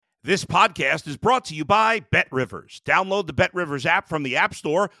This podcast is brought to you by BetRivers. Download the BetRivers app from the App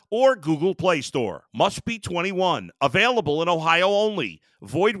Store or Google Play Store. Must be 21. Available in Ohio only.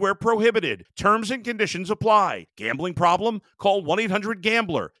 Void where prohibited. Terms and conditions apply. Gambling problem? Call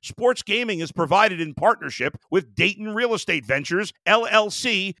 1-800-GAMBLER. Sports gaming is provided in partnership with Dayton Real Estate Ventures,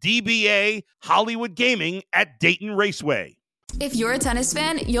 LLC, DBA, Hollywood Gaming at Dayton Raceway. If you're a tennis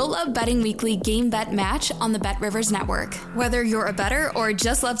fan, you'll love Betting Weekly Game Bet Match on the BetRivers Network. Whether you're a bettor or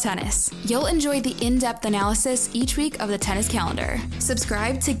just love tennis, you'll enjoy the in-depth analysis each week of the tennis calendar.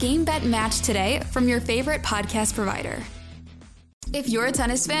 Subscribe to Game Bet Match today from your favorite podcast provider. If you're a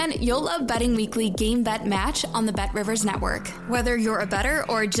tennis fan, you'll love Betting Weekly Game Bet Match on the BetRivers Network. Whether you're a bettor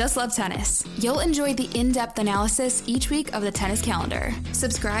or just love tennis, you'll enjoy the in-depth analysis each week of the tennis calendar.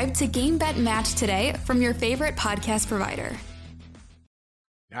 Subscribe to Game Bet Match today from your favorite podcast provider.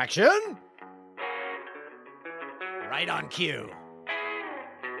 Action! Right on cue.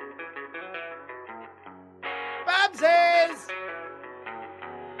 Boomsies!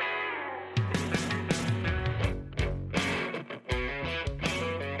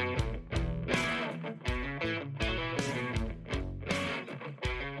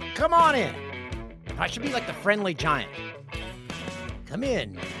 Come on in. I should be like the friendly giant. Come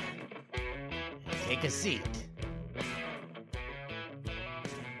in. Take a seat.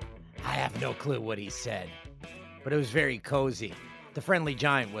 I have no clue what he said, but it was very cozy. The Friendly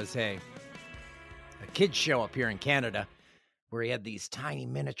Giant was a kid's show up here in Canada where he had these tiny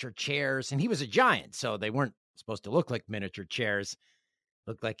miniature chairs, and he was a giant, so they weren't supposed to look like miniature chairs.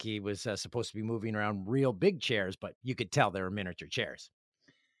 Looked like he was supposed to be moving around real big chairs, but you could tell they were miniature chairs.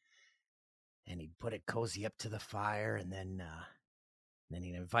 And he'd put it cozy up to the fire, and then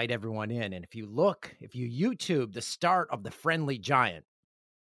he'd invite everyone in. And if you YouTube the start of the Friendly Giant,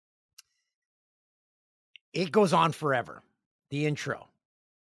 it goes on forever, the intro.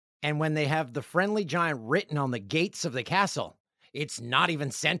 And when they have the Friendly Giant written on the gates of the castle, it's not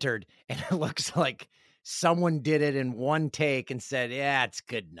even centered. And it looks like someone did it in one take and said, yeah, it's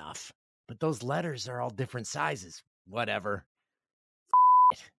good enough. But those letters are all different sizes. Whatever.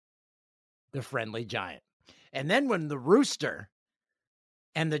 The Friendly Giant. And then when the rooster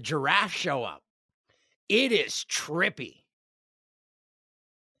and the giraffe show up, it is trippy.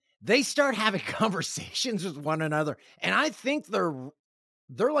 They start having conversations with one another, and I think they're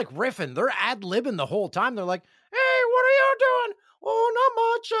like riffing. They're ad-libbing the whole time. They're like, hey, what are you doing? Oh, not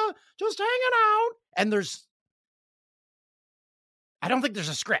much, just hanging out. And I don't think there's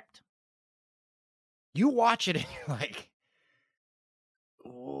a script. You watch it, and you're like,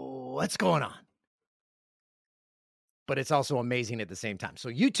 what's going on? But it's also amazing at the same time. So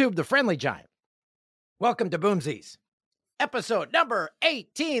YouTube, The Friendly Giant. Welcome to Boomsies. Episode number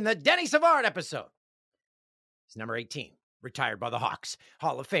 18, the Denny Savard episode. It's number 18, retired by the Hawks,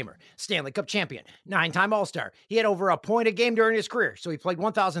 Hall of Famer, Stanley Cup champion, 9-time All-Star. He had over a point a game during his career, so he played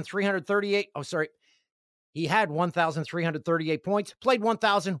 1,338. He had 1,338 points, played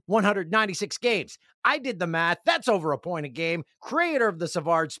 1,196 games. I did the math. That's over a point a game. Creator of the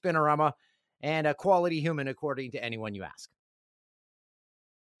Savard Spinorama, and a quality human, according to anyone you ask.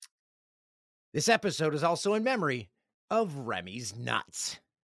 This episode is also in memory of Remy's nuts.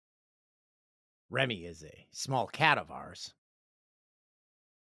 Remy is a small cat of ours.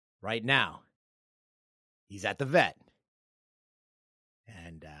 Right now, he's at the vet.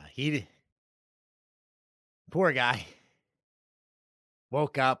 And poor guy,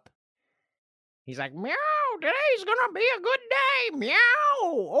 woke up. He's like, meow, today's gonna be a good day. Meow.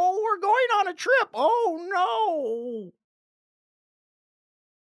 Oh, we're going on a trip. Oh, no.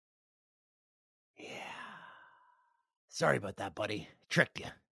 Sorry about that, buddy. Tricked you.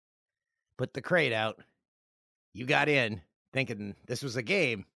 Put the crate out. You got in thinking this was a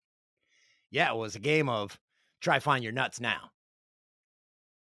game. Yeah, it was a game of try find your nuts now.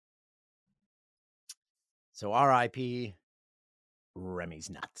 So R.I.P. Remy's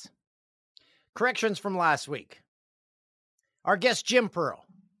nuts. Corrections from last week. Our guest, Jim Pearl.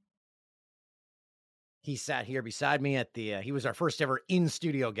 He sat here beside me at he was our first ever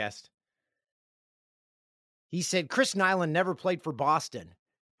in-studio guest. He said Chris Nyland never played for Boston,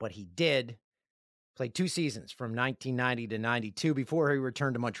 but he did. Played 2 seasons from 1990 to 92 before he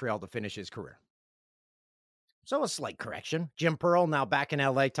returned to Montreal to finish his career. So a slight correction. Jim Pearl, now back in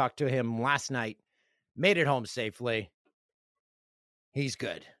L.A., talked to him last night. Made it home safely. He's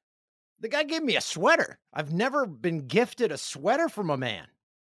good. The guy gave me a sweater. I've never been gifted a sweater from a man.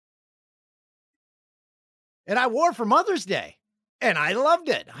 And I wore it for Mother's Day. And I loved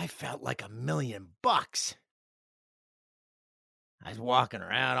it. I felt like $1,000,000. I was walking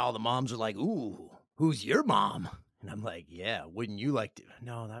around. All the moms were like, ooh, who's your mom? And I'm like, yeah, wouldn't you like to?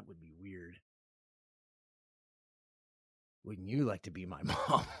 No, that would be weird. Wouldn't you like to be my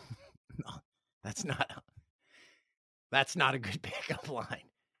mom? No, that's not a good pickup line.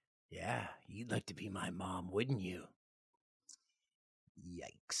 Yeah, you'd like to be my mom, wouldn't you?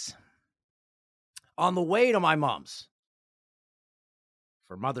 Yikes. On the way to my mom's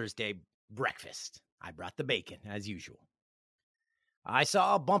for Mother's Day breakfast, I brought the bacon, as usual. I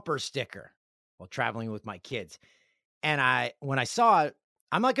saw a bumper sticker while traveling with my kids. And when I saw it,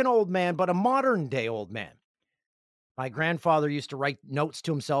 I'm like an old man, but a modern day old man. My grandfather used to write notes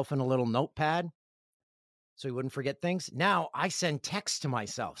to himself in a little notepad so he wouldn't forget things. Now I send texts to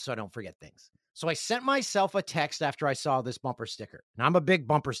myself so I don't forget things. So I sent myself a text after I saw this bumper sticker. And I'm a big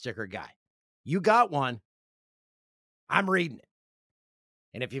bumper sticker guy. You got one, I'm reading it.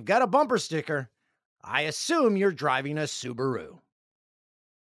 And if you've got a bumper sticker, I assume you're driving a Subaru.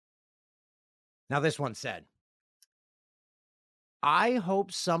 Now this one said, I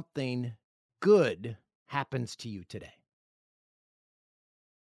hope something good happens to you today.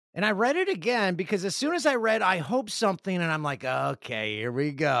 And I read it again because as soon as I read, I hope something, and I'm like, okay, here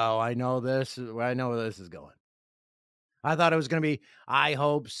we go. I know where this is going. I thought it was going to be, I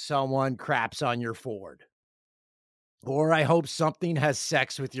hope someone craps on your Ford. Or I hope something has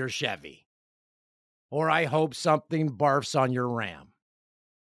sex with your Chevy. Or I hope something barfs on your Ram.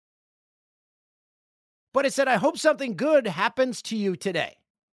 But it said, I hope something good happens to you today.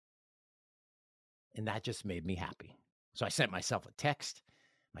 And that just made me happy. So I sent myself a text.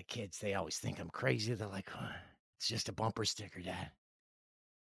 My kids, they always think I'm crazy. They're like, oh, it's just a bumper sticker, Dad.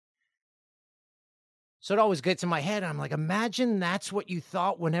 So it always gets in my head. I'm like, imagine that's what you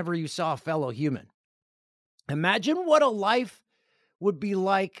thought whenever you saw a fellow human. Imagine what a life would be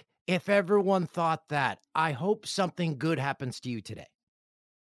like if everyone thought that. I hope something good happens to you today.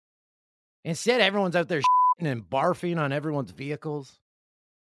 Instead, everyone's out there shitting and barfing on everyone's vehicles.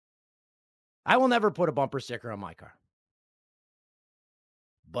 I will never put a bumper sticker on my car.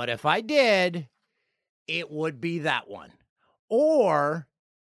 But if I did, it would be that one. Or,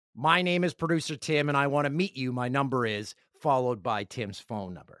 my name is Producer Tim and I want to meet you. My number is, followed by Tim's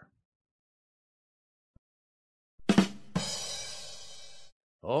phone number.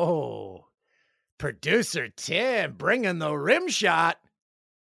 Oh, Producer Tim bringing the rim shot.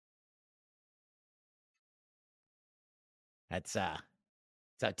 That's how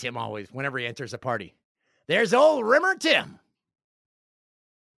Tim always, whenever he enters a party. There's old Rimmer Tim.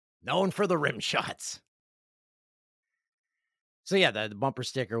 Known for the rim shots. So yeah, the bumper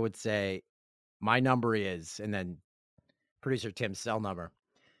sticker would say, my number is, and then Producer Tim's cell number.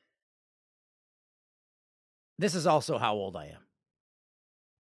 This is also how old I am.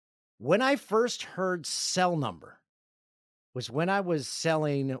 When I first heard cell number was when I was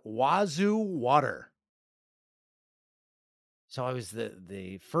selling Wazoo water. So I was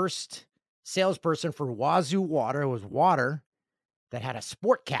the first salesperson for Wazoo water. It was water that had a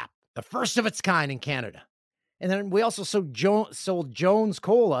sport cap, the first of its kind in Canada. And then we also sold Jones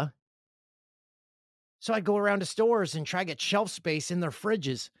Cola. So I'd go around to stores and try to get shelf space in their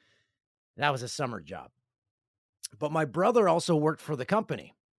fridges. That was a summer job. But my brother also worked for the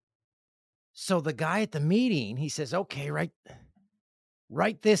company. So the guy at the meeting, he says, okay,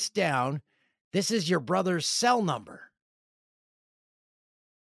 write this down. This is your brother's cell number.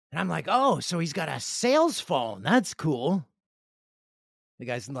 And I'm like, oh, so he's got a sales phone. That's cool. The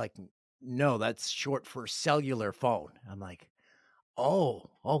guy's like, no, that's short for cellular phone. I'm like, oh,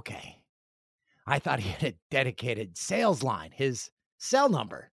 okay. I thought he had a dedicated sales line, his cell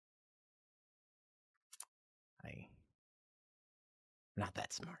number. I'm not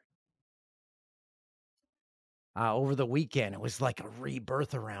that smart. Over the weekend, it was like a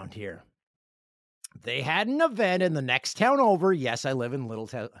rebirth around here. They had an event in the next town over. Yes, I live in Little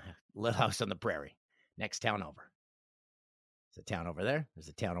House on the Prairie. Next town over. There's a town over there. There's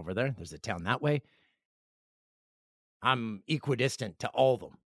a town over there. There's a town that way. I'm equidistant to all of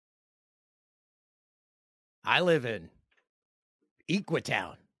them. I live in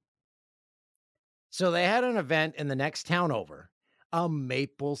Equitown. So they had an event in the next town over. A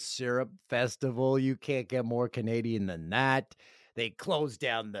maple syrup festival. You can't get more Canadian than that. They closed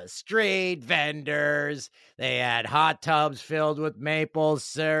down the street vendors. They had hot tubs filled with maple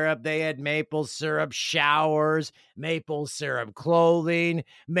syrup. They had maple syrup showers, maple syrup clothing,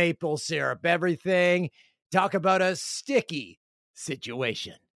 maple syrup everything. Talk about a sticky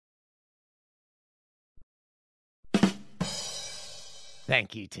situation.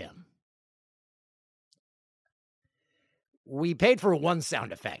 Thank you, Tim. We paid for one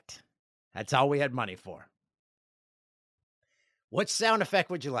sound effect. That's all we had money for. What sound effect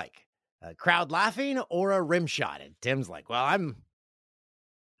would you like? A crowd laughing or a rim shot? And Tim's like, well,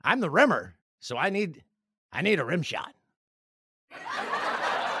 I'm the rimmer, so I need a rim shot.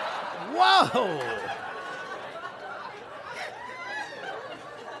 Whoa!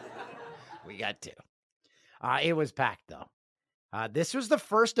 We got two. It was packed, though. This was the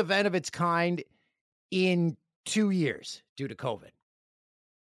first event of its kind in 2 years due to COVID.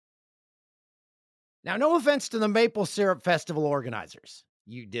 Now, no offense to the Maple Syrup Festival organizers.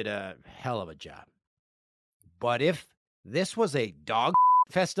 You did a hell of a job. But if this was a dog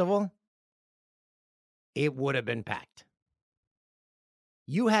festival, it would have been packed.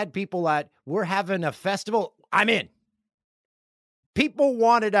 You had people that we're having a festival. I'm in. People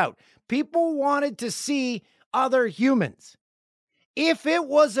wanted out. People wanted to see other humans. If it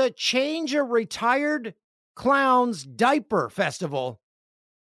was a change a retired clown's diaper festival,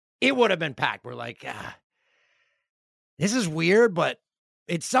 it would have been packed. We're like, this is weird, but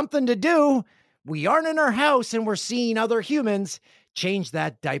it's something to do. We aren't in our house and we're seeing other humans change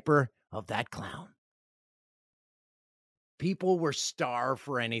that diaper of that clown. People were starved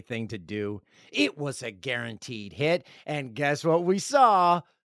for anything to do. It was a guaranteed hit. And guess what we saw?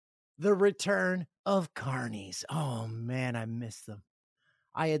 The return of carnies. Oh, man, I miss them.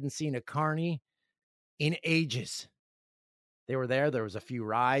 I hadn't seen a carny in ages. They were there. There was a few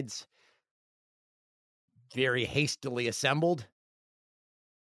rides, very hastily assembled,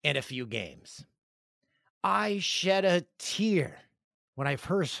 and a few games. I shed a tear when I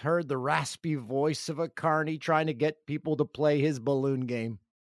first heard the raspy voice of a carny trying to get people to play his balloon game.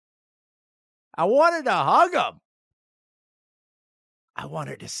 I wanted to hug him. I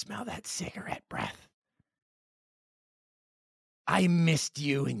wanted to smell that cigarette breath. I missed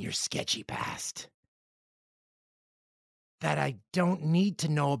you in your sketchy past that I don't need to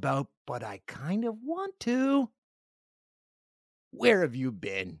know about, but I kind of want to. Where have you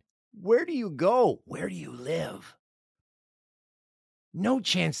been? Where do you go? Where do you live? No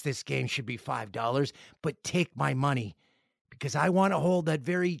chance this game should be $5, but take my money because I want to hold that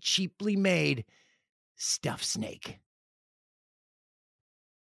very cheaply made stuffed snake.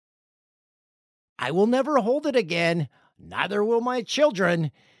 I will never hold it again. Neither will my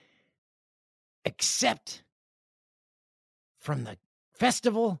children, except from the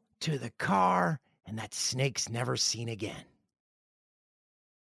festival to the car, and that snake's never seen again.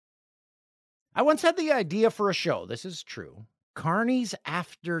 I once had the idea for a show. This is true. Carnies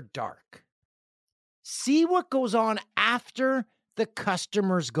After Dark. See what goes on after the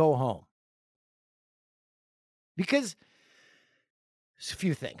customers go home. Because there's a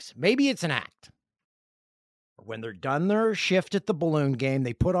few things. Maybe it's an act. When they're done their shift at the balloon game,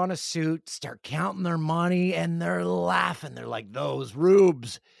 they put on a suit, start counting their money, and they're laughing. They're like, those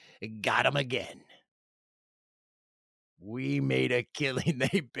rubes got them again. We made a killing.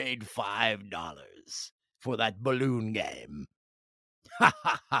 They paid $5 for that balloon game. Ha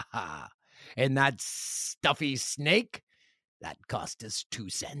ha ha ha. And that stuffy snake, that cost us 2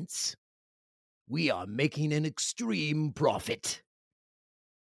 cents. We are making an extreme profit.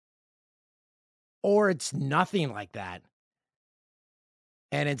 Or it's nothing like that.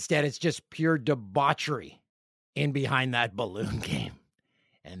 And instead, it's just pure debauchery in behind that balloon game.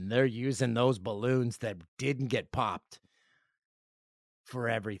 And they're using those balloons that didn't get popped for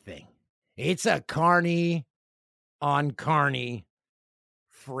everything. It's a carny on carny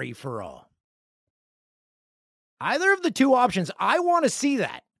free for all. Either of the two options, I want to see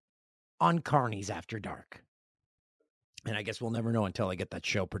that on Carnies After Dark. And I guess we'll never know until I get that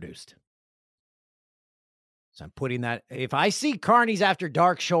show produced. So I'm putting that, if I see Carnies After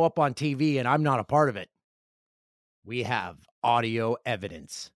Dark show up on TV and I'm not a part of it, we have audio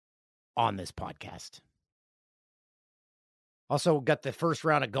evidence on this podcast. Also got the first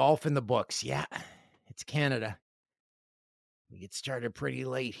round of golf in the books. Yeah, it's Canada. We get started pretty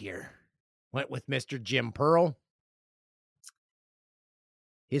late here. Went with Mr. Jim Pearl.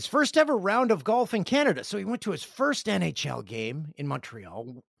 His first ever round of golf in Canada. So he went to his first NHL game in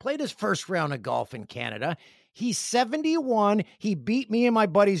Montreal, played his first round of golf in Canada. He's 71. He beat me and my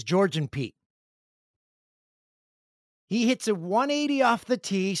buddies George and Pete. He hits a 180 off the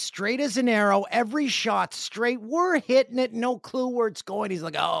tee, straight as an arrow, every shot straight. We're hitting it, no clue where it's going. He's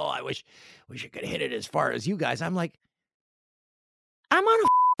like, oh, I wish I could hit it as far as you guys. I'm like, I'm on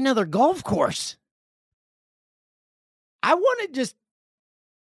another golf course. I want to just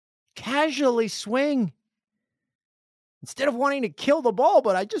casually swing instead of wanting to kill the ball,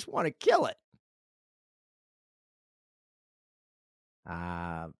 but I just want to kill it.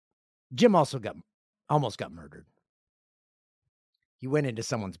 Jim also almost got murdered. He went into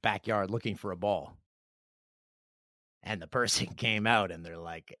someone's backyard looking for a ball. And the person came out and they're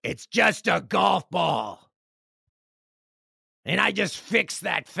like, it's just a golf ball. And I just fixed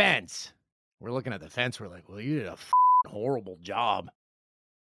that fence. We're looking at the fence. We're like, well, you did a horrible job.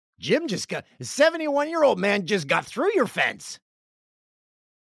 Jim just got, a 71-year-old man just got through your fence.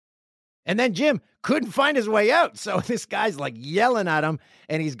 And then Jim couldn't find his way out. So this guy's like yelling at him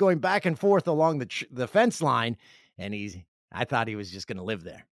and he's going back and forth along the fence line. And I thought he was just going to live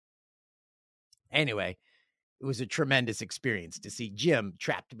there. Anyway, it was a tremendous experience to see Jim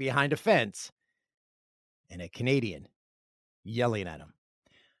trapped behind a fence and a Canadian yelling at him.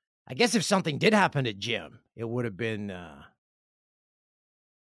 I guess if something did happen to Jim, it would have been a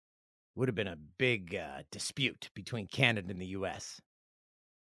big dispute between Canada and the U.S.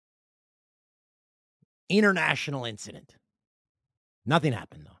 International incident. Nothing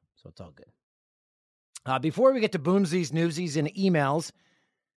happened, though, so it's all good. Before we get to Boomsies, Newsies, and emails,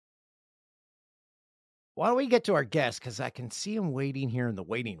 why don't we get to our guest? Because I can see him waiting here in the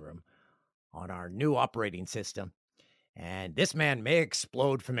waiting room on our new operating system. And this man may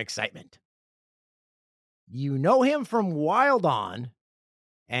explode from excitement. You know him from Wild On,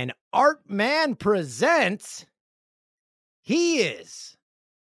 and Art Man presents. He is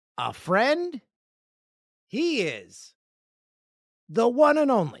a friend. He is the one and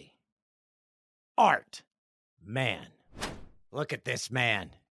only Art Man. Look at this man.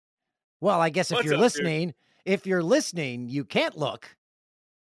 Well, I guess if you're listening, you can't look.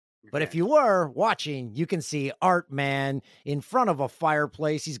 But if you were watching, you can see Art Man in front of a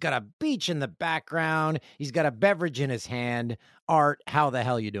fireplace. He's got a beach in the background. He's got a beverage in his hand. Art, how the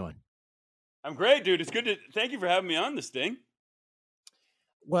hell you doing? I'm great, dude. It's good to thank you for having me on this thing.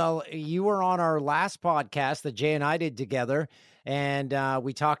 Well, you were on our last podcast that Jay and I did together, and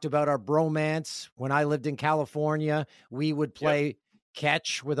we talked about our bromance. When I lived in California, we would play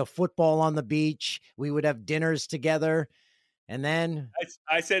catch with a football on the beach. We would have dinners together. And then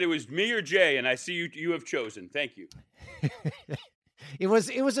I said it was me or Jay, and I see you have chosen. Thank you. It was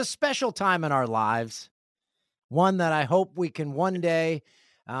a special time in our lives, one that I hope we can one day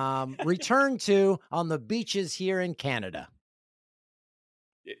return to on the beaches here in Canada.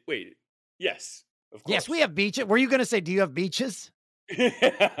 Wait, yes, of course. Yes, we have beaches. Were you going to say, do you have beaches? Well,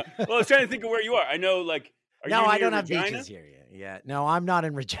 I was trying to think of where you are. I know, like, no, I don't have beaches here yet. Yeah, no, I'm not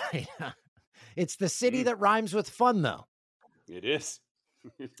in Regina. It's the city that rhymes with fun, though. It is.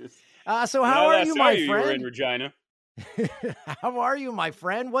 So how are you, my friend? You were in Regina. How are you, my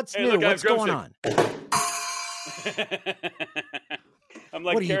friend? What's new? Look, what's going on? I'm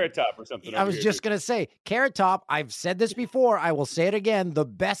like Carrot Top or something. I was just going to say, Carrot Top, I've said this before. I will say it again. The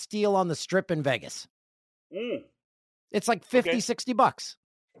best deal on the strip in Vegas. It's like 50, $60.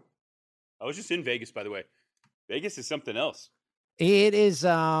 I was just in Vegas, by the way. Vegas is something else. It is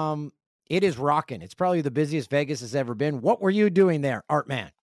rocking. It's probably the busiest Vegas has ever been. What were you doing there, Art Man?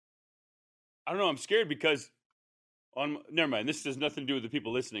 I don't know. I'm scared because never mind. This has nothing to do with the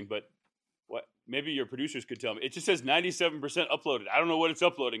people listening, but what? Maybe your producers could tell me. It just says 97% uploaded. I don't know what it's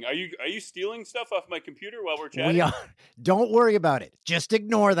uploading. Are you stealing stuff off my computer while we're chatting? We are. Don't worry about it. Just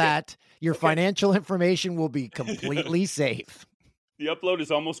ignore that. Your financial information will be completely safe. The upload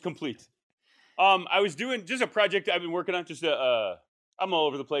is almost complete. I was doing just a project I've been working on. I'm all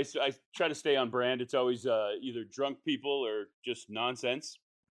over the place. I try to stay on brand. It's always either drunk people or just nonsense.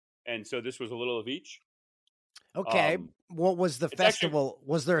 And so this was a little of each. Okay. What was the festival?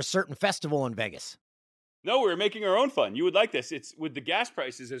 Was there a certain festival in Vegas? No, we were making our own fun. You would like this. It's with the gas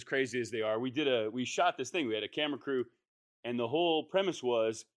prices as crazy as they are. We shot this thing. We had a camera crew, and the whole premise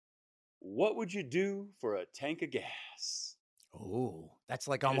was, what would you do for a tank of gas? Oh, that's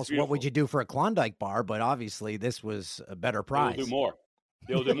like almost what would you do for a Klondike bar, but obviously this was a better prize.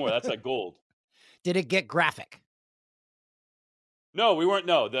 They'll do more. That's like gold. Did it get graphic? No, we weren't.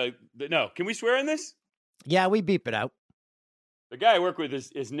 No, no. Can we swear in this? Yeah, we beep it out. The guy I work with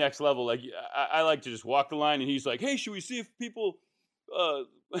is next level. Like I like to just walk the line, and he's like, "Hey, should we see if people?" I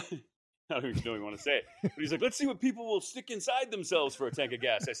don't even want to say it, but he's like, "Let's see what people will stick inside themselves for a tank of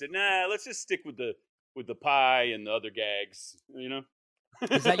gas." I said, "Nah, let's just stick with the pie and the other gags." You know?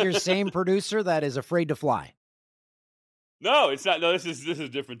 Is that your same producer that is afraid to fly? No, it's not. No, this is a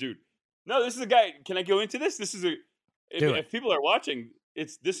different dude. No, this is a guy. Can I go into this? This is if people are watching.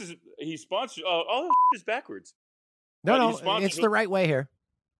 He sponsors. Oh, all the is backwards. No, it's the right way here.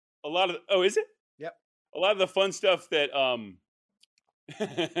 A lot of is it? Yep. A lot of the fun stuff that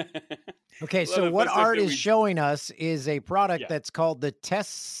Okay, so what Art is showing us is a product that's called the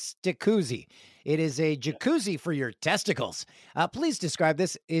Testicuzzi. It is a jacuzzi for your testicles. Please describe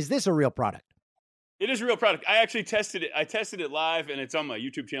this. Is this a real product? It is a real product. I actually tested it. I tested it live, and it's on my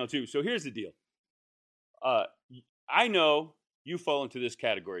YouTube channel too. So here's the deal. I know you fall into this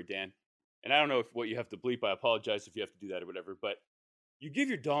category, Dan, and I don't know what you have to bleep. I apologize if you have to do that or whatever, but you give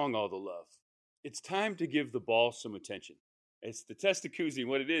your dong all the love. It's time to give the ball some attention. It's the Testacuzzi.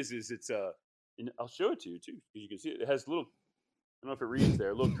 What it is it's and I'll show it to you too, because you can see it. It has little, I don't know if it reads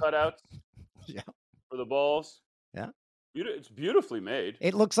there, little cutouts for the balls. Yeah. It's beautifully made.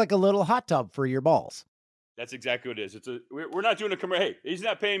 It looks like a little hot tub for your balls. That's exactly what it is. We're not doing a commercial. Hey, he's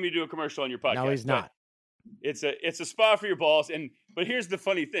not paying me to do a commercial on your podcast. No, he's not. It's a spa for your balls. But here's the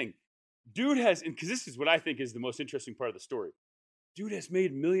funny thing. Dude has, because this is what I think is the most interesting part of the story. Dude has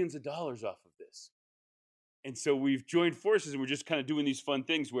made millions of dollars off of this. And so we've joined forces and we're just kind of doing these fun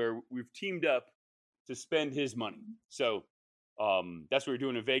things where we've teamed up to spend his money. So that's what we're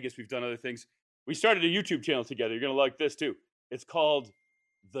doing in Vegas. We've done other things. We started a YouTube channel together. You're going to like this too. It's called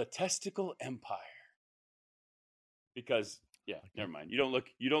The Testicle Empire. Because, yeah, never mind. You don't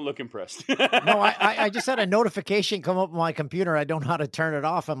look impressed. No, I just had a notification come up on my computer. I don't know how to turn it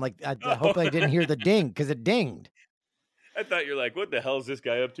off. I'm like, I hope I didn't hear the ding, because it dinged. I thought you're like, what the hell is this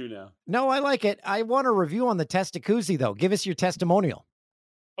guy up to now? No, I like it. I want a review on the Testacuzzi, though. Give us your testimonial.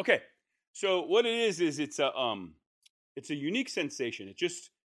 Okay. So what it is it's a unique sensation.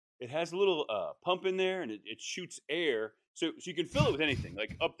 It has a little pump in there, and it shoots air. So you can fill it with anything.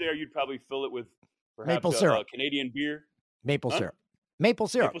 Like up there, you'd probably fill it with perhaps maple syrup. Canadian beer. Maple syrup. Maple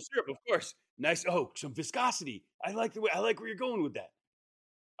syrup. Maple syrup, of course. Nice. Oh, some viscosity. I like where you're going with that.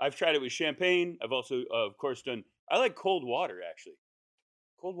 I've tried it with champagne. I've also, of course, I like cold water, actually.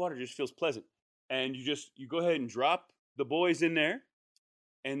 Cold water just feels pleasant. And you go ahead and drop the boys in there,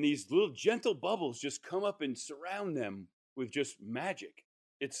 and these little gentle bubbles just come up and surround them with just magic.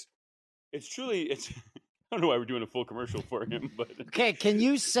 It's truly, I don't know why we're doing a full commercial for him, but. Okay, can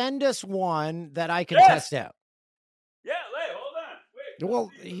you send us one that I can test out? Yeah, hold on. Wait.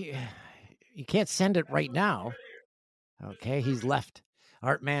 Well, you can't send it right now. Okay, he's left.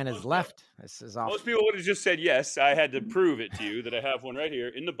 Art Man is left. This is off. Most people would have just said yes. I had to prove it to you that I have one right here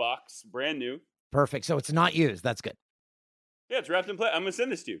in the box, brand new. Perfect. So it's not used. That's good. Yeah, it's wrapped in plastic. I'm going to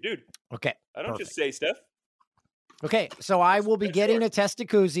send this to you, dude. Okay. I don't just say stuff. Okay, so I will be getting a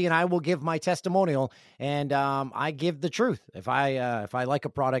Testacuzzi, and I will give my testimonial, and I give the truth. If I like a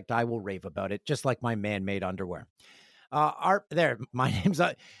product, I will rave about it, just like my man-made underwear. Art, there, my name's.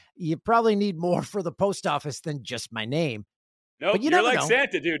 You probably need more for the post office than just my name. No, but you're like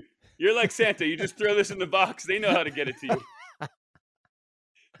Santa, dude. You're like Santa. You just throw this in the box. They know how to get it to you.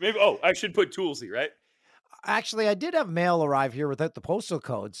 Maybe. Oh, I should put Toolsy, right? Actually, I did have mail arrive here without the postal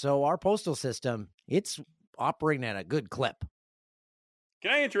code, so our postal system, it's operating at a good clip.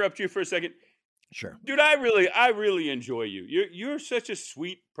 Can I interrupt you for a second? Sure. Dude, I really enjoy you. You're such a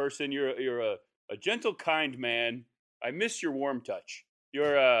sweet person. You're a gentle, kind man. I miss your warm touch.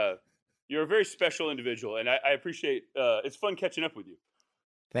 You're a very special individual, and I appreciate it's fun catching up with you.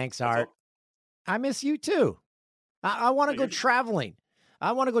 Thanks, Art. I miss you too. I want to go traveling.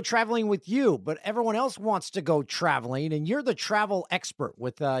 I want to go traveling with you, but everyone else wants to go traveling, and you're the travel expert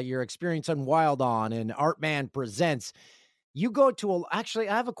with your experience on Wild On and Art Man Presents. You go to actually,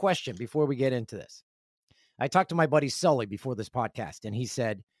 I have a question before we get into this. I talked to my buddy Sully before this podcast, and he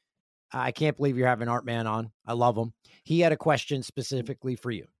said, I can't believe you're having Art Man on. I love him. He had a question specifically for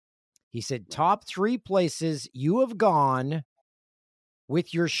you. He said, top 3 places you have gone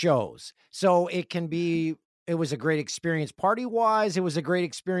with your shows. So it was a great experience party-wise. It was a great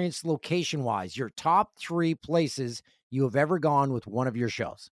experience location-wise. Your top 3 places you have ever gone with one of your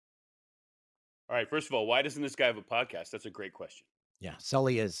shows. All right. First of all, why doesn't this guy have a podcast? That's a great question. Yeah,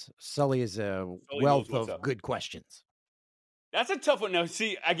 Sully is a wealth of good questions. That's a tough one. Now,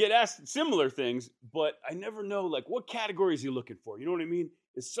 see, I get asked similar things, but I never know, like, what category is he looking for? You know what I mean?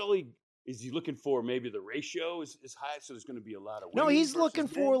 Is he looking for maybe the ratio is high, so there's going to be a lot of women? No, he's looking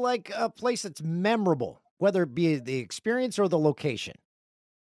for, like, a place that's memorable, whether it be the experience or the location.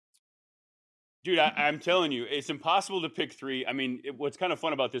 Dude, I'm telling you, it's impossible to pick 3. I mean, what's kind of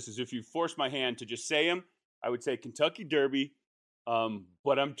fun about this is if you force my hand to just say them, I would say Kentucky Derby,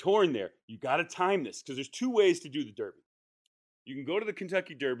 but I'm torn there. You got to time this, because there's 2 ways to do the Derby. You can go to the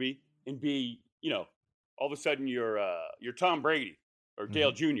Kentucky Derby and be, all of a sudden you're Tom Brady or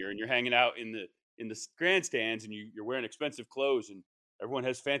Dale Jr. and you're hanging out in the grandstands and you're wearing expensive clothes and everyone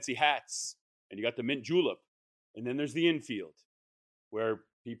has fancy hats and you got the mint julep. And then there's the infield where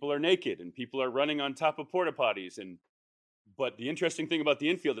people are naked and people are running on top of porta potties. But the interesting thing about the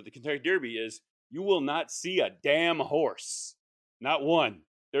infield at the Kentucky Derby is you will not see a damn horse. Not one.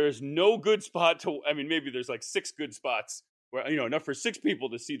 There is no good spot maybe there's like 6 good spots where, enough for 6 people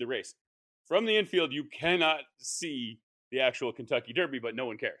to see the race. From the infield, you cannot see the actual Kentucky Derby, but no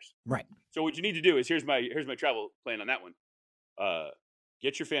one cares. Right. So what you need to do is here's my travel plan on that one.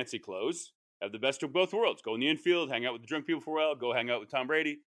 Get your fancy clothes, have the best of both worlds. Go in the infield, hang out with the drunk people for a while, go hang out with Tom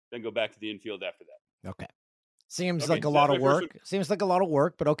Brady, then go back to the infield after that. Okay. Seems Okay, like a so lot that's of my first work. Seems like a lot of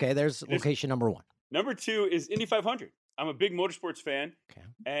work, but okay, there's location number 1. Number 2 is Indy 500. I'm a big motorsports fan, Okay.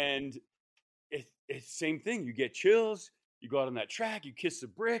 and it's same thing. You get chills. You go out on that track. You kiss the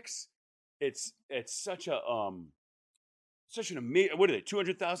bricks. It's such an amazing. What are they?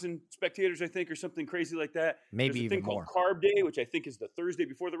 200,000 spectators, I think, or something crazy like that. Maybe there's a even thing more. called Carb Day, which I think is the Thursday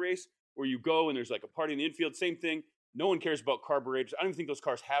before the race, where you go and there's like a party in the infield. Same thing. No one cares about carburetors. I don't even think those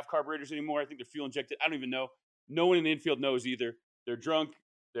cars have carburetors anymore. I think they're fuel injected. I don't even know. No one in the infield knows either. They're drunk.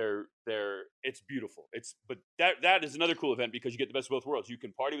 It's beautiful. But that is another cool event because you get the best of both worlds. You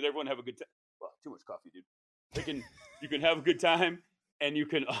can party with everyone, have a good time. Well, too much coffee, dude. You can have a good time, and you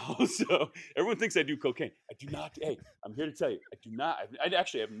can also. Everyone thinks I do cocaine. I do not. Hey, I'm here to tell you, I do not. I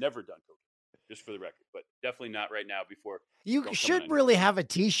actually have never done cocaine, just for the record, but definitely not right now. Before you should really have a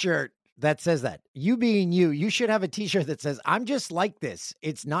T-shirt that says that. You being you should have a T-shirt that says, "I'm just like this.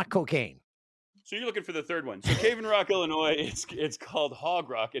 It's not cocaine." So you're looking for the third one. So Cave in Rock, Illinois, it's called Hog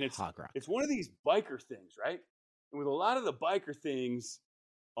Rock, and it's one of these biker things, right? And with a lot of the biker things,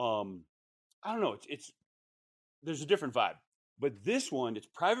 I don't know, there's a different vibe. But this one, it's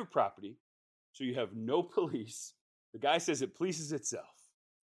private property, so you have no police. The guy says it polices itself.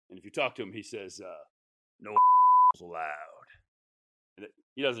 And if you talk to him, he says, no allowed. And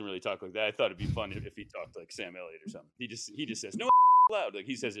he doesn't really talk like that. I thought it'd be fun if he talked like Sam Elliott or something. He just says, no allowed. Like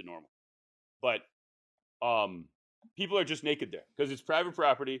he says it normal. But people are just naked there because it's private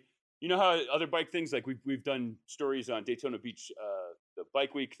property. You know how other bike things, like we've done stories on Daytona Beach, the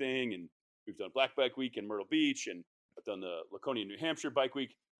Bike Week thing, and we've done Black Bike Week in Myrtle Beach, and I've done the Laconia, New Hampshire Bike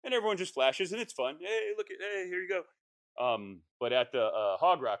Week, and everyone just flashes, and it's fun. Hey, hey, here you go. But at the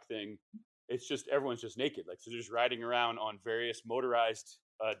Hog Rock thing, it's just everyone's just naked. Like, so they're just riding around on various motorized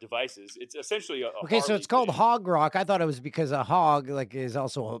devices. It's essentially a okay, so it's called thing. Hog Rock. I thought it was because a hog is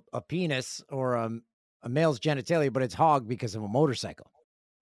also a penis or a male's genitalia, but it's hog because of a motorcycle.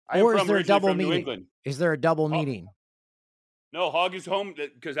 Or is there a double meaning? Is there a double meaning? No, hog is home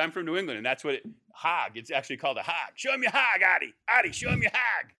because I'm from New England, and that's what hog. It's actually called a hog. Show him your hog, Adi. Adi, show him your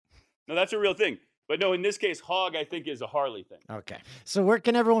hog. No, that's a real thing. But no, in this case, hog, I think, is a Harley thing. Okay. So where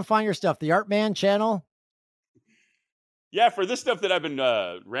can everyone find your stuff? The Art Man channel? Yeah, for this stuff that I've been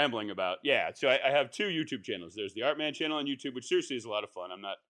rambling about. Yeah, so I have 2 YouTube channels. There's the Art Man channel on YouTube, which seriously is a lot of fun.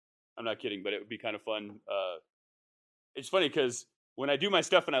 I'm not kidding, but it would be kind of fun. It's funny because when I do my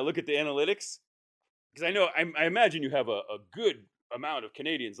stuff and I look at the analytics, because I know I imagine you have a good amount of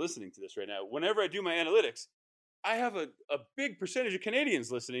Canadians listening to this right now. Whenever I do my analytics, I have a big percentage of Canadians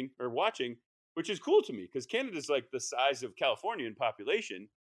listening or watching, which is cool to me because Canada's like the size of California in population.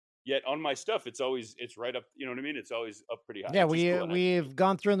 Yet on my stuff, it's right up. You know what I mean? It's always up pretty high. Yeah, we've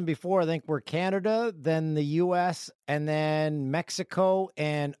gone through them before. I think we're Canada, then the U.S., and then Mexico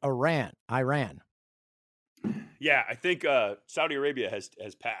and Iran. Yeah, I think Saudi Arabia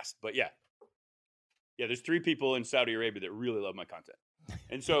has passed, but yeah, there's 3 people in Saudi Arabia that really love my content,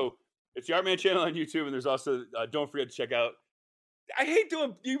 and so it's the Art Man channel on YouTube, and there's also don't forget to check out. I hate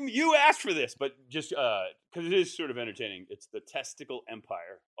doing you asked for this, but just because it is sort of entertaining. It's the Testicle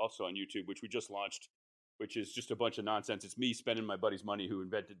Empire, also on YouTube, which we just launched, which is just a bunch of nonsense. It's me spending my buddy's money who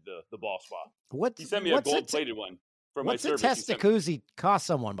invented the ball swap. He sent me a gold-plated one for my service. What's a Testacuzzi cost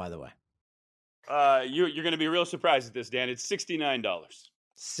someone, by the way? You're going to be real surprised at this, Dan. It's $69.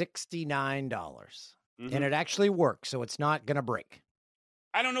 $69. Mm-hmm. And it actually works, so it's not going to break.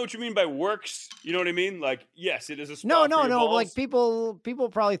 I don't know what you mean by works. You know what I mean? Like, yes, it is a spot. No. Balls. Like people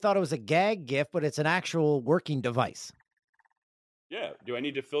probably thought it was a gag gift, but it's an actual working device. Yeah. Do I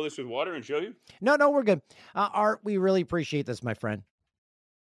need to fill this with water and show you? No, we're good. Art, we really appreciate this, my friend.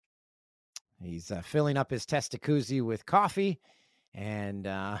 He's filling up his Testacuzzi with coffee, and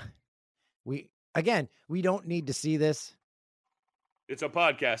we don't need to see this. It's a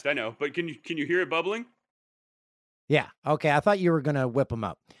podcast, I know, but can you hear it bubbling? Yeah. Okay. I thought you were going to whip them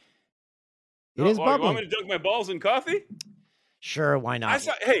up. It is bubbling. You want me to dunk my balls in coffee? Sure. Why not?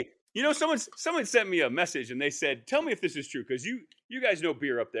 Hey, someone sent me a message and they said, tell me if this is true. Cause you guys know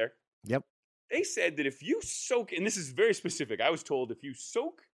beer up there. Yep. They said that if you soak, and this is very specific. I was told if you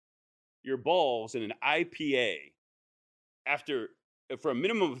soak your balls in an IPA for a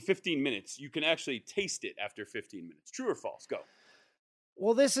minimum of 15 minutes, you can actually taste it after 15 minutes. True or false? Go.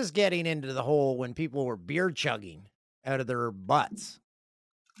 Well, this is getting into the whole when people were beer chugging out of their butts.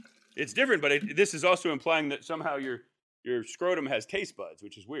 It's different, but this is also implying that somehow your scrotum has taste buds,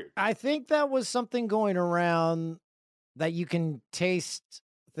 which is weird. I think that was something going around that you can taste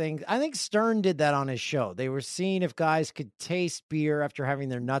things. I think Stern did that on his show. They were seeing if guys could taste beer after having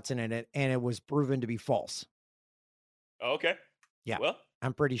their nuts in it, and it was proven to be false. Okay. Yeah. Well,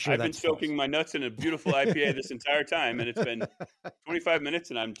 I'm pretty sure I've been that's soaking false. my nuts in a beautiful IPA this entire time, and it's been 25 minutes,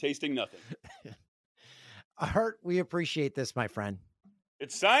 and I'm tasting nothing. Art, we appreciate this, my friend.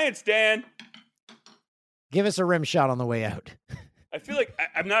 It's science, Dan. Give us a rim shot on the way out. I feel like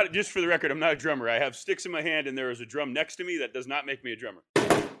I'm not, just for the record, I'm not a drummer. I have sticks in my hand, and there is a drum next to me. That does not make me a drummer.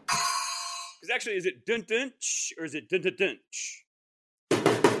 Because actually, is it dun-dun, or is it dun-dun-dun?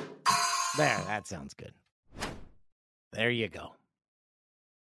 There, that sounds good. There you go.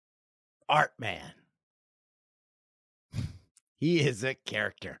 Art Man. He is a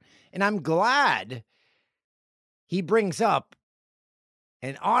character. And I'm glad he brings up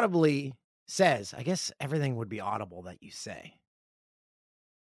and audibly says, I guess everything would be audible that you say.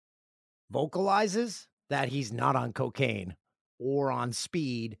 Vocalizes that he's not on cocaine or on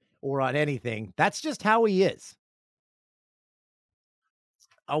speed or on anything. That's just how he is.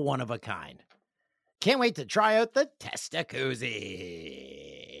 A one of a kind. Can't wait to try out the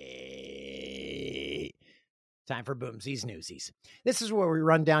Testacuzzi. Time for Boomsies Newsies. This is where we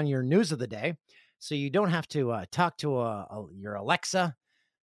run down your news of the day, so you don't have to talk to your Alexa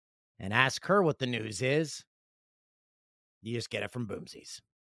and ask her what the news is. You just get it from Boomsies.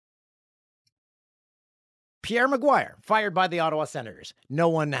 Pierre Maguire, fired by the Ottawa Senators. No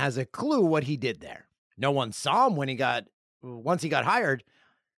one has a clue what he did there. No one saw him once he got hired,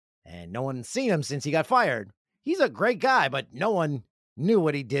 and no one's seen him since he got fired. He's a great guy, but no one knew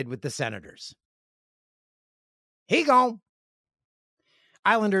what he did with the Senators. He gone.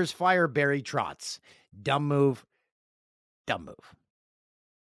 Islanders fire Barry Trotz. Dumb move. Dumb move.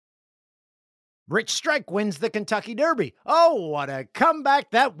 Rich Strike wins the Kentucky Derby. Oh, what a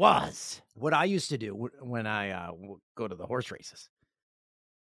comeback that was. What I used to do when I go to the horse races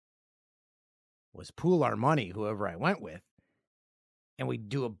was pool our money, whoever I went with, and we'd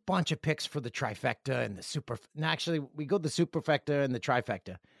do a bunch of picks for the trifecta and the super. And actually, we go the superfecta and the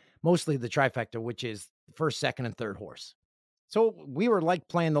trifecta, mostly the trifecta, which is first, second, and third horse. So we were like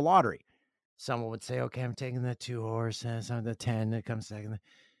playing the lottery. Someone would say, okay, I'm taking the 2 horses, I'm the 10 that comes second.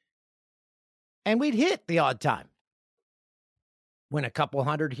 And we'd hit the odd time. Win a couple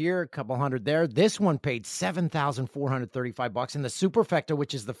hundred here, a couple hundred there. This one paid $7,435. And the superfecta,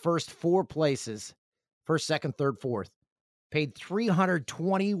 which is the first 4 places, first, second, third, fourth, paid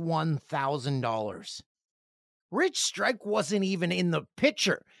 $321,000. Rich Strike wasn't even in the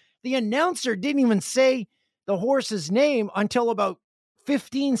picture. The announcer didn't even say the horse's name until about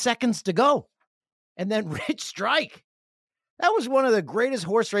 15 seconds to go. And then Rich Strike. That was one of the greatest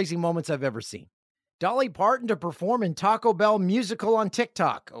horse racing moments I've ever seen. Dolly Parton to perform in Taco Bell musical on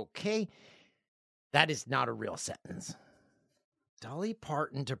TikTok. Okay, that is not a real sentence. Dolly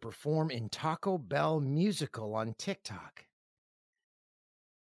Parton to perform in Taco Bell musical on TikTok.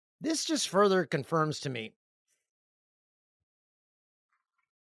 This just further confirms to me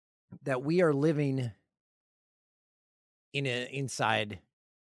that we are living inside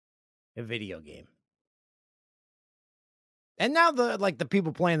a video game. And now the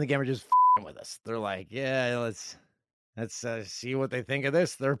people playing the game are just with us. They're like, yeah, let's see what they think of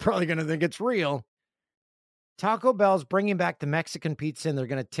this. They're probably going to think it's real. Taco Bell's bringing back the Mexican pizza, and they're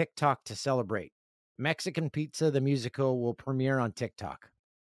going to TikTok to celebrate. Mexican Pizza, the musical, will premiere on TikTok.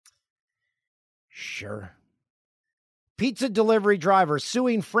 Sure. Pizza delivery driver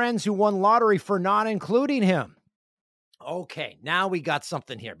suing friends who won lottery for not including him. Okay, now we got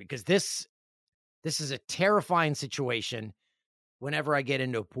something here, because this is a terrifying situation whenever I get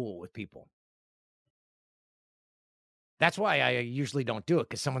into a pool with people. That's why I usually don't do it,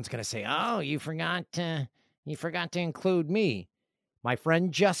 because someone's going to say, oh, you forgot to include me. My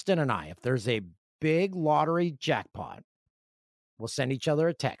friend Justin and I, if there's a big lottery jackpot, we'll send each other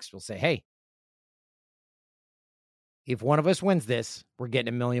a text. We'll say, hey, if one of us wins this, we're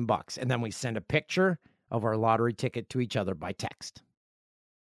getting $1 million. And then we send a picture of our lottery ticket to each other by text.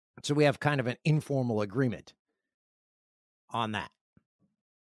 So we have kind of an informal agreement on that.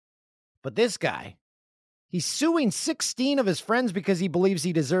 But this guy, he's suing 16 of his friends because he believes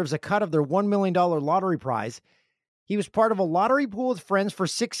he deserves a cut of their $1 million lottery prize. He was part of a lottery pool with friends for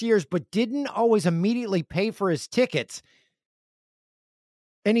 6 years, but didn't always immediately pay for his tickets.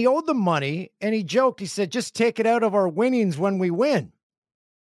 And he owed them money, and he joked. He said, just take it out of our winnings when we win.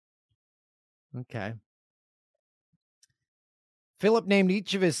 Okay. Philip named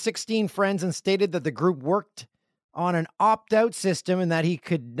each of his 16 friends and stated that the group worked on an opt-out system and that he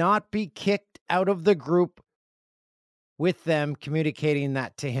could not be kicked out of the group with them, communicating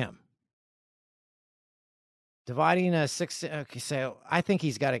that to him. Dividing a 6. Okay, so I think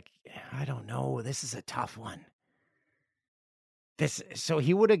he's got I don't know. This is a tough one. So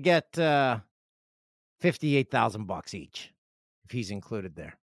he would have get $58,000 each if he's included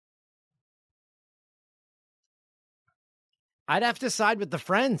there. I'd have to side with the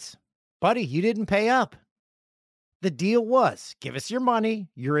friends. Buddy, you didn't pay up. The deal was, give us your money,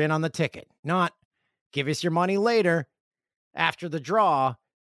 you're in on the ticket. Not, give us your money later. After the draw,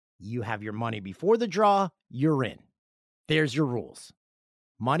 you have your money before the draw, you're in. There's your rules.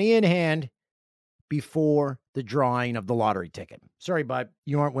 Money in hand before the drawing of the lottery ticket. Sorry, bud,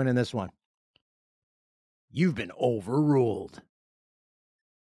 you aren't winning this one. You've been overruled.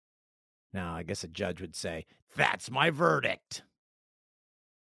 Now, I guess a judge would say, that's my verdict.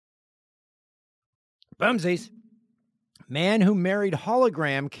 Boomsies. Man who married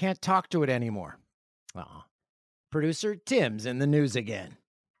hologram can't talk to it anymore. Producer Tim's in the news again.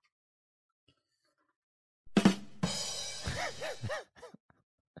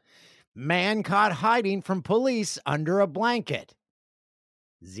 Man caught hiding from police under a blanket.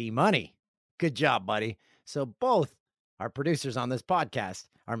 Z-Money. Good job, buddy. So both our producers on this podcast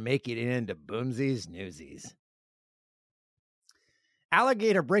are making it into Boomsies Newsies.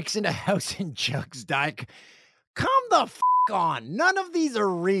 Alligator breaks into house and chugs Diet. Come the f*** on. None of these are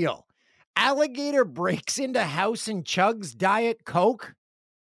real. Alligator breaks into house and chugs Diet Coke.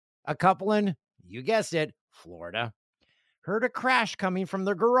 A couple in, you guessed it, Florida. Heard a crash coming from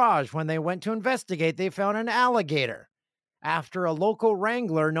their garage. When they went to investigate, they found an alligator. After a local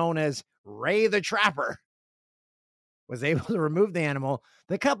wrangler known as Ray the Trapper was able to remove the animal,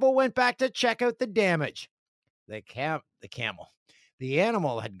 the couple went back to check out the damage. The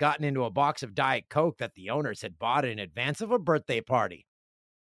animal had gotten into a box of Diet Coke that the owners had bought in advance of a birthday party.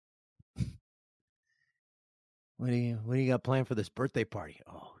 What do you got planned for this birthday party?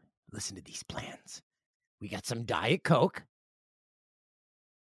 Oh, listen to these plans. We got some Diet Coke.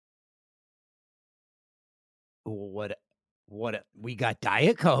 What? We got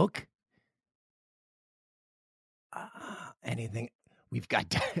Diet Coke. Anything? We've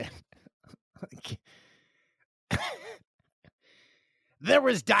got. There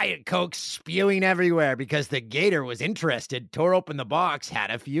was Diet Coke spewing everywhere because the gator was interested, tore open the box, had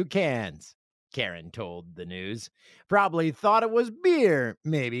a few cans. Karen told the news. Probably thought it was beer,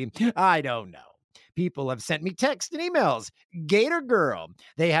 maybe. I don't know. People have sent me texts and emails. Gator girl.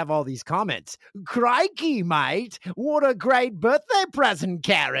 They have all these comments. Crikey, mate. What a great birthday present,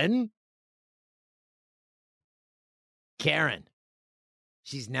 Karen. Karen.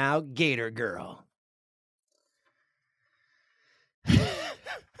 She's now Gator girl.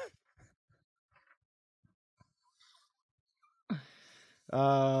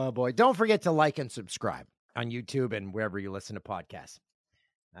 Oh, boy. Don't forget to like and subscribe on YouTube and wherever you listen to podcasts.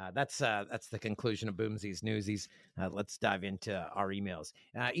 That's the conclusion of Boomsies Newsies. Let's dive into our emails.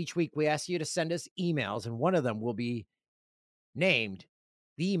 Each week, we ask you to send us emails, and one of them will be named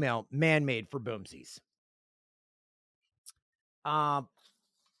the email Man-Made for Boomsies.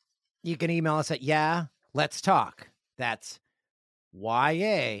 You can email us at let's talk. That's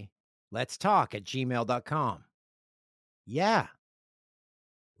let's talk at gmail.com. Yeah.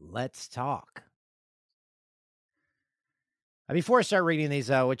 Let's talk. Before I start reading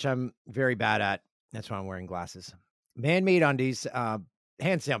these, which I'm very bad at, that's why I'm wearing glasses. Man-made undies,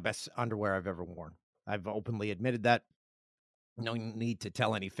 hands down, best underwear I've ever worn. I've openly admitted that. No need to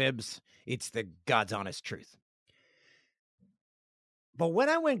tell any fibs. It's the God's honest truth. But when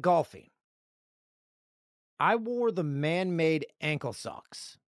I went golfing, I wore the man-made ankle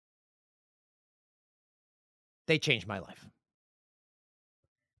socks. They changed my life.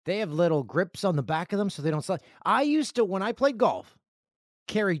 They have little grips on the back of them so they don't slide. I used to, when I played golf,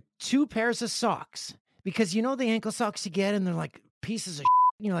 carry 2 pairs of socks because you know the ankle socks you get and they're like pieces of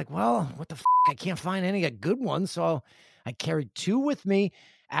shit. And you're like, well, what the f***? I can't find any good ones. So I carried 2 with me.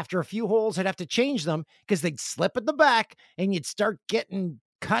 After a few holes, I'd have to change them because they'd slip at the back and you'd start getting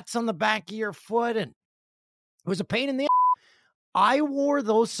cuts on the back of your foot. And it was a pain in the ass. I wore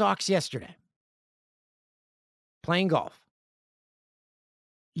those socks yesterday playing golf.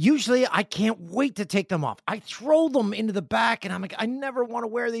 Usually, I can't wait to take them off. I throw them into the back, and I'm like, I never want to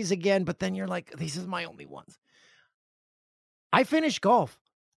wear these again. But then you're like, these are my only ones. I finished golf.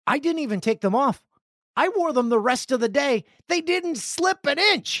 I didn't even take them off. I wore them the rest of the day. They didn't slip an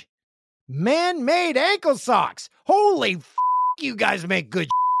inch. Man-made ankle socks. Holy f***, you guys make good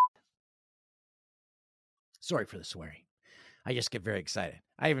Sorry for the swearing. I just get very excited.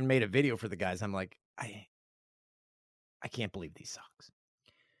 I even made a video for the guys. I'm like, I can't believe these socks.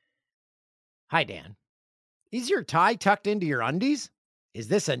 Hi, Dan. Is your tie tucked into your undies? Is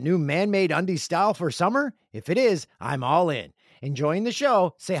this a new man-made undie style for summer? If it is, I'm all in. Enjoying the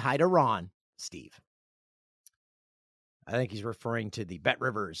show. Say hi to Ron, Steve. I think he's referring to the Bet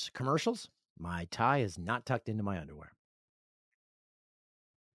Rivers commercials. My tie is not tucked into my underwear.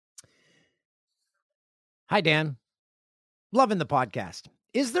 Hi, Dan. Loving the podcast.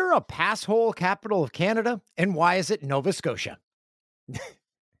 Is there a passhole capital of Canada? And why is it Nova Scotia?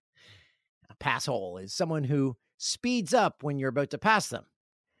 A passhole is someone who speeds up when you're about to pass them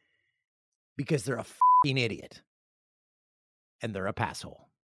because they're a fucking idiot and they're a passhole.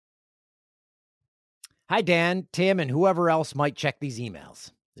 Hi, Dan, Tim, and whoever else might check these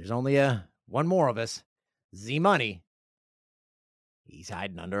emails. There's only one more of us. Z-Money. He's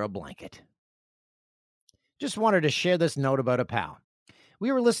hiding under a blanket. Just wanted to share this note about a pal.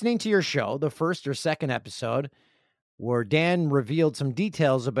 We were listening to your show, the first or second episode, where Dan revealed some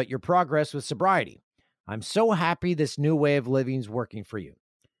details about your progress with sobriety. I'm so happy this new way of living is working for you.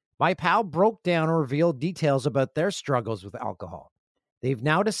 My pal broke down and revealed details about their struggles with alcohol. They've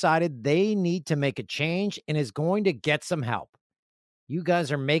now decided they need to make a change and is going to get some help. You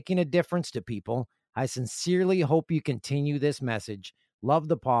guys are making a difference to people. I sincerely hope you continue this message. Love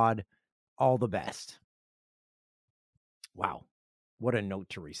the pod. All the best. Wow. What a note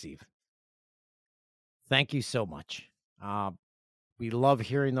to receive. Thank you so much. We love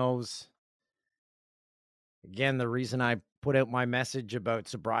hearing those. Again, the reason I put out my message about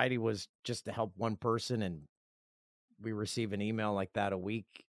sobriety was just to help one person, and we receive an email like that a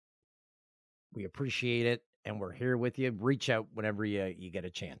week. We appreciate it, and we're here with you. Reach out whenever you get a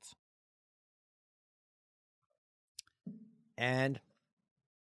chance. And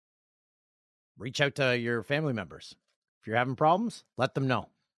reach out to your family members. If you're having problems, let them know.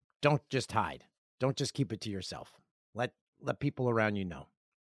 Don't just hide. Don't just keep it to yourself. Let people around you know.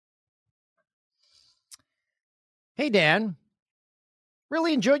 Hey, Dan.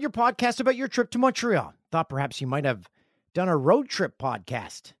 Really enjoyed your podcast about your trip to Montreal. Thought perhaps you might have done a road trip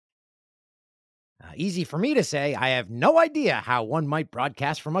podcast. Easy for me to say. I have no idea how one might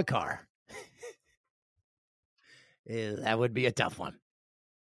broadcast from a car. That would be a tough one.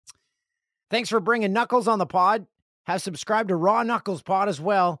 Thanks for bringing Knuckles on the pod. Have subscribed to Raw Knuckles pod as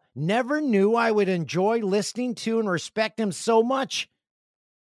well. Never knew I would enjoy listening to and respect him so much.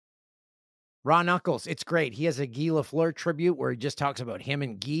 Raw Knuckles, it's great. He has a Guy Lafleur tribute where he just talks about him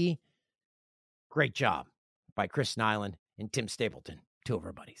and Guy. Great job by Chris Nyland and Tim Stapleton, two of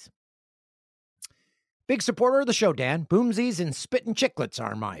our buddies. Big supporter of the show, Dan. Boomsies and Spittin' Chicklets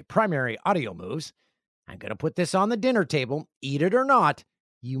are my primary audio moves. I'm going to put this on the dinner table. Eat it or not.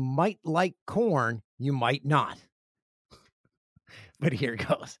 You might like corn. You might not. But here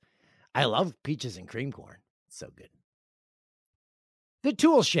goes. I love peaches and cream corn. It's so good. The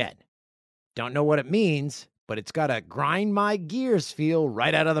Tool Shed. Don't know what it means, but it's got a grind my gears feel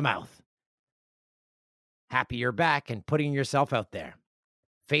right out of the mouth. Happy you're back and putting yourself out there.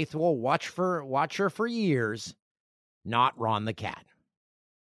 Faithful watcher for years, not Ron the cat.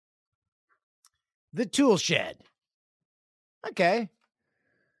 The Tool Shed. Okay.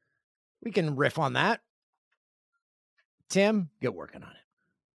 We can riff on that. Tim, get working on it.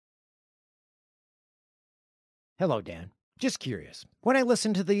 Hello, Dan. Just curious. When I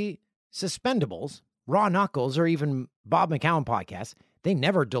listen to the Suspendables, Raw Knuckles, or even Bob McCown podcasts, they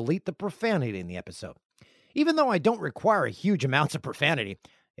never delete the profanity in the episode. Even though I don't require huge amounts of profanity,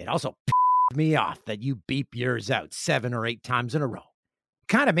 it also pissed me off that you beep yours out 7 or 8 times in a row.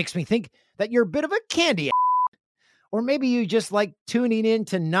 Kind of makes me think that you're a bit of a candy or maybe you just like tuning in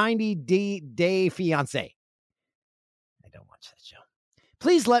to 90 Day Fiancé. I don't watch that show.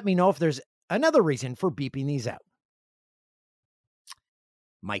 Please let me know if there's another reason for beeping these out.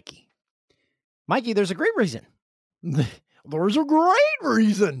 Mikey, there's a great reason. There's a great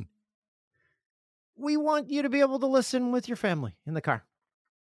reason. We want you to be able to listen with your family in the car.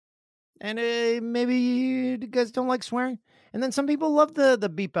 And maybe you guys don't like swearing. And then some people love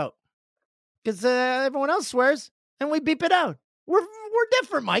the beep out. Because everyone else swears and we beep it out. We're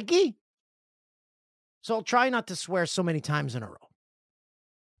different, Mikey. So I'll try not to swear so many times in a row.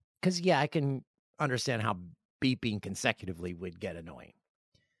 Because, yeah, I can understand how beeping consecutively would get annoying.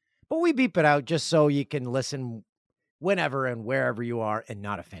 But we beep it out just so you can listen whenever and wherever you are and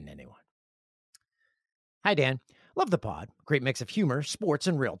not offend anyone. Hi, Dan. Love the pod. Great mix of humor, sports,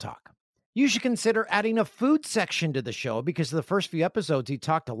 and real talk. You should consider adding a food section to the show because the first few episodes he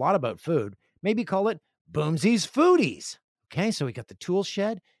talked a lot about food. Maybe call it Boomsies Foodies. Okay, so we got the Tool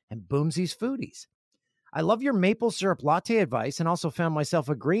Shed and Boomsies Foodies. I love your maple syrup latte advice and also found myself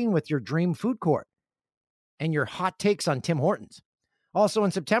agreeing with your dream food court and your hot takes on Tim Hortons. Also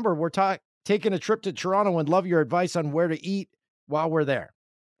in September, we're taking a trip to Toronto and love your advice on where to eat while we're there.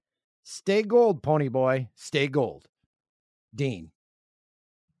 Stay gold, pony boy. Stay gold. Dean.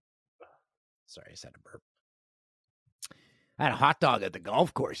 Sorry, I said a burp. I had a hot dog at the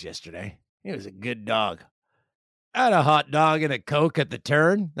golf course yesterday. It was a good dog. I had a hot dog and a Coke at the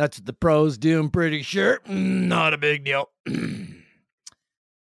turn. That's what the pros do, I'm pretty sure. Not a big deal.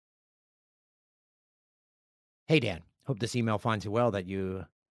 Hey, Dan. Hope this email finds you well that you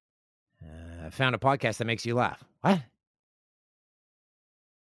found a podcast that makes you laugh. What?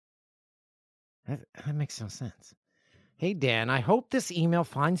 That makes no sense. Hey, Dan, I hope this email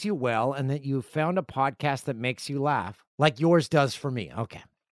finds you well and that you found a podcast that makes you laugh like yours does for me. Okay.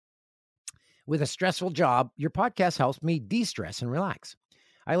 With a stressful job, your podcast helps me de-stress and relax.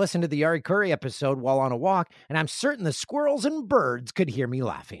 I listened to the Yari Curry episode while on a walk, and I'm certain the squirrels and birds could hear me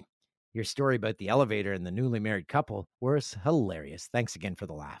laughing. Your story about the elevator and the newly married couple was hilarious. Thanks again for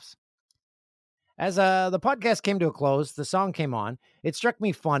the laughs. As the podcast came to a close, the song came on. It struck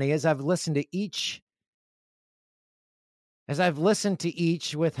me funny as I've listened to each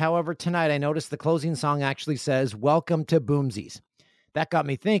with, however, tonight I noticed the closing song actually says, "Welcome to Boomsies." That got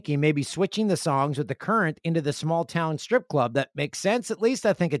me thinking maybe switching the songs with the current into the small town strip club. That makes sense. At least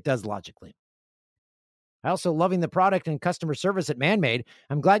I think it does logically. I also loving the product and customer service at Man-Made.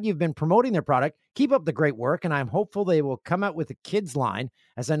 I'm glad you've been promoting their product. Keep up the great work, and I'm hopeful they will come out with a kids line,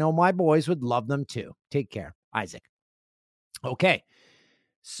 as I know my boys would love them too. Take care, Isaac. Okay,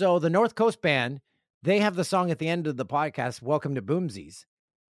 so the North Coast Band, they have the song at the end of the podcast, "Welcome to Boomsies,"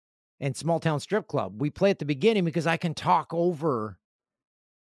 and Small Town Strip Club. We play at the beginning because I can talk over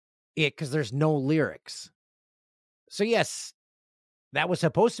it because there's no lyrics. So yes, that was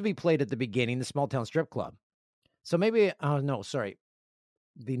supposed to be played at the beginning, the Small Town Strip Club. So maybe,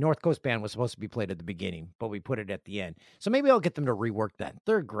 the North Coast Band was supposed to be played at the beginning, but we put it at the end. So maybe I'll get them to rework that.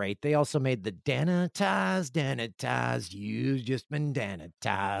 They're great. They also made the Danitized, you've just been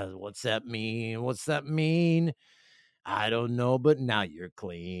Danitized. What's that mean? What's that mean? I don't know, but now you're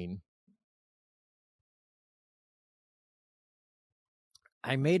clean.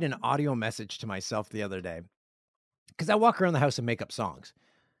 I made an audio message to myself the other day because I walk around the house and make up songs.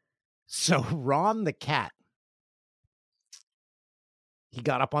 So Ron the cat, he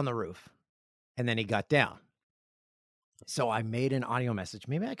got up on the roof and then he got down. So I made an audio message.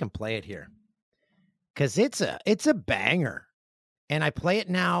 Maybe I can play it here because it's a banger. And I play it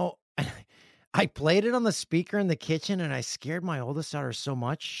now. I played it on the speaker in the kitchen and I scared my oldest daughter so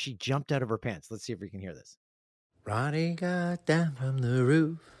much she jumped out of her pants. Let's see if we can hear this. Ronnie got down from the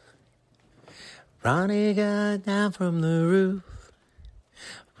roof. Ronnie got down from the roof.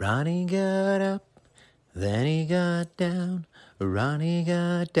 Ronnie got up, then he got down. Ronnie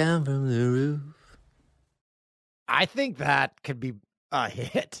got down from the roof. I think that could be a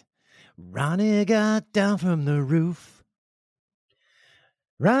hit. Ronnie got down from the roof.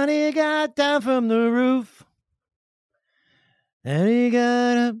 Ronnie got down from the roof. Then he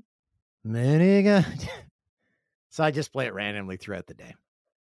got up, then he got So I just play it randomly throughout the day.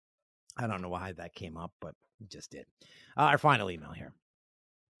 I don't know why that came up, but it just did. Our final email here.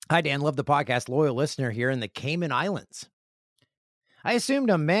 Hi, Dan. Love the podcast. Loyal listener here in the Cayman Islands. I assumed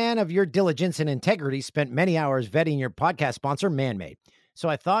a man of your diligence and integrity spent many hours vetting your podcast sponsor, Man-Made. So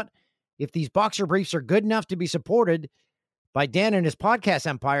I thought if these boxer briefs are good enough to be supported by Dan and his podcast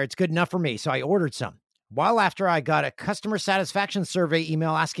empire, it's good enough for me. So I ordered some. While after I got a customer satisfaction survey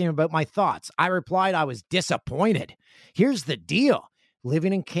email asking about my thoughts, I replied I was disappointed. Here's the deal.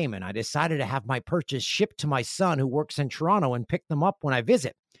 Living in Cayman, I decided to have my purchase shipped to my son who works in Toronto and pick them up when I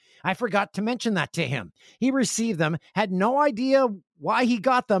visit. I forgot to mention that to him. He received them, had no idea why he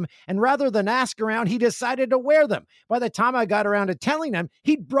got them, and rather than ask around, he decided to wear them. By the time I got around to telling him,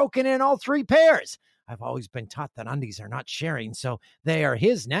 he'd broken in all 3 pairs. I've always been taught that undies are not sharing, so they are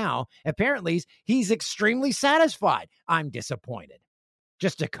his now. Apparently, he's extremely satisfied. I'm disappointed.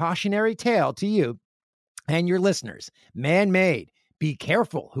 Just a cautionary tale to you and your listeners. Man-Made. Be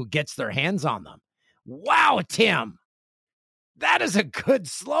careful who gets their hands on them. Wow, Tim. That is a good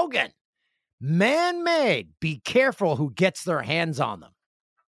slogan. Man-Made. Be careful who gets their hands on them.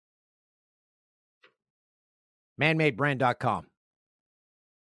 manmadebrand.com.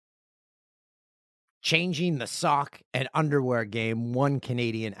 Changing the sock and underwear game, one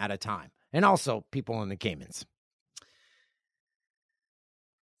Canadian at a time. And also people in the Caymans.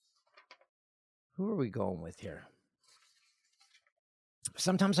 Who are we going with here?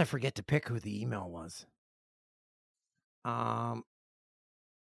 Sometimes I forget to pick who the email was.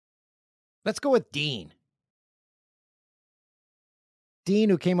 Let's go with Dean. Dean,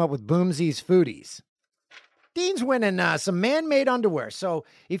 who came up with Boomsies Foodies. Dean's winning some Man-Made underwear. So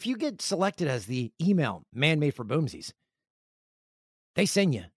if you get selected as the email Man-Made for Boomsies, They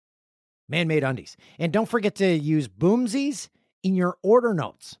send you man-made undies. And don't forget to use Boomsies in your order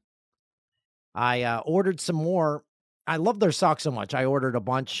notes. I ordered some more. I love their socks so much. I ordered a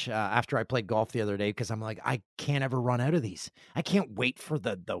bunch after I played golf the other day because I'm like, I can't ever run out of these. I can't wait for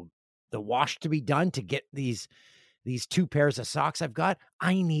the wash to be done to get these 2 pairs of socks I've got.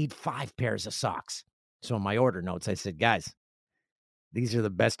 I need 5 pairs of socks. So in my order notes, I said, guys, these are the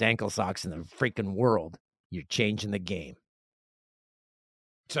best ankle socks in the freaking world. You're changing the game.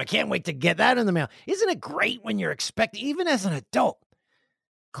 So I can't wait to get that in the mail. Isn't it great when you're expecting, even as an adult,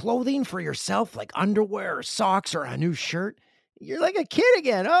 clothing for yourself, like underwear or socks or a new shirt? You're like a kid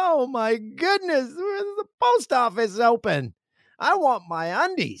again. Oh my goodness, the post office is open. I want my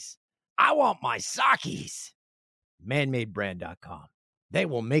undies. I want my sockies. Manmadebrand.com. They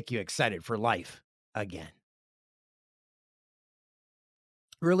will make you excited for life again.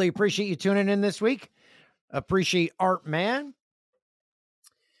 Really appreciate you tuning in this week. Appreciate Art Man.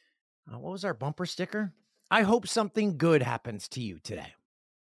 What was our bumper sticker? I hope something good happens to you today.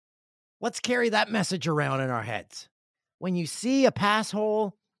 Let's carry that message around in our heads. When you see a pass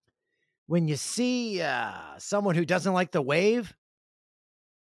hole, when you see someone who doesn't like the wave,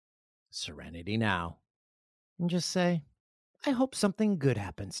 serenity now. And just say, I hope something good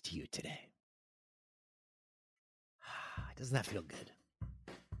happens to you today. Doesn't that feel good?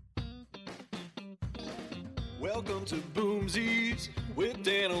 Welcome to Boomsies with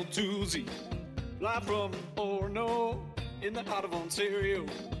Dan O'Toole, live from Orono in the heart of Ontario.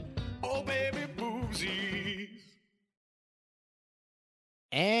 Oh, baby, Boomsies.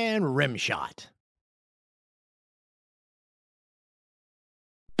 And rim shot.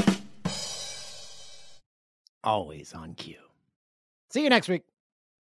 Always on cue. See you next week.